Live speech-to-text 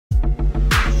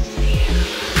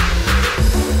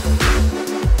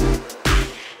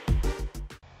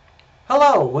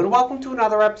Hello, and welcome to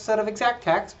another episode of Xact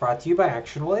Hacks brought to you by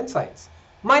Actionable Insights.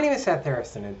 My name is Seth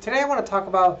Harrison, and today I want to talk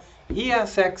about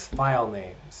ESX file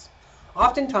names.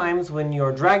 Oftentimes, when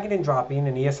you're dragging and dropping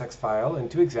an ESX file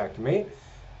into Xactimate,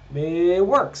 it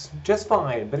works just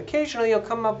fine, but occasionally you'll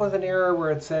come up with an error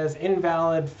where it says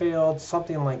invalid, failed,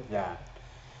 something like that.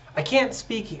 I can't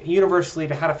speak universally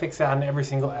to how to fix that on every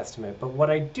single estimate, but what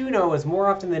I do know is more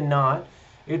often than not,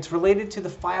 it's related to the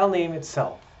file name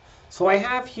itself. So I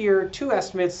have here two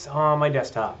estimates on my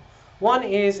desktop. One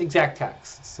is Xact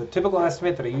Hacks. It's a typical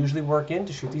estimate that I usually work in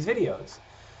to shoot these videos.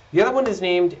 The other one is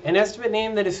named an estimate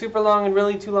name that is super long and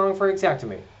really too long for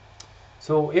Xactimate.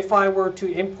 So if I were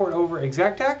to import over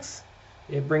Xact Hacks,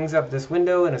 it brings up this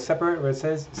window in a separate where it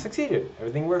says succeeded.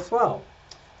 Everything works well.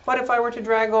 But if I were to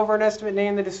drag over an estimate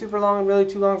name that is super long and really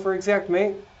too long for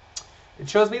Xactimate, it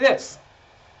shows me this.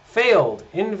 Failed,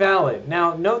 invalid.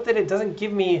 Now note that it doesn't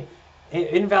give me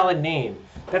invalid name.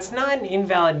 That's not an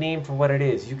invalid name for what it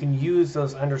is. You can use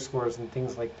those underscores and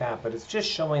things like that, but it's just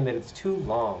showing that it's too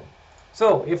long.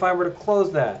 So if I were to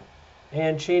close that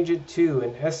and change it to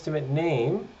an estimate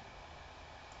name,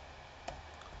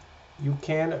 you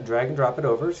can drag and drop it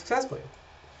over successfully.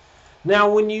 Now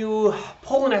when you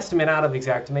pull an estimate out of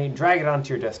Xactimate and drag it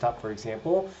onto your desktop, for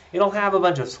example, it'll have a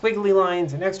bunch of squiggly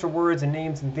lines and extra words and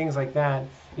names and things like that.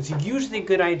 It's usually a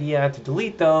good idea to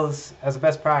delete those as a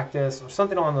best practice or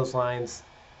something along those lines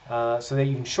so that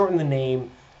you can shorten the name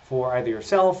for either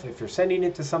yourself, if you're sending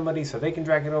it to somebody so they can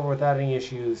drag it over without any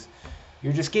issues.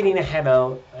 You're just getting ahead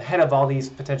of all these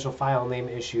potential file name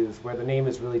issues where the name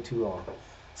is really too long.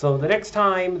 So the next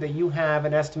time that you have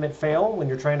an estimate fail when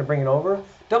you're trying to bring it over,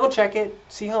 double check it,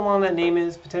 see how long that name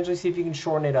is, potentially see if you can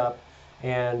shorten it up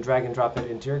and drag and drop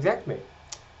it into your Xactimate.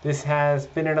 This has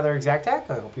been another Xact Hack.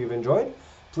 I hope you've enjoyed.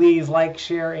 Please like,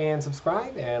 share, and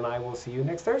subscribe, and I will see you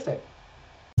next Thursday.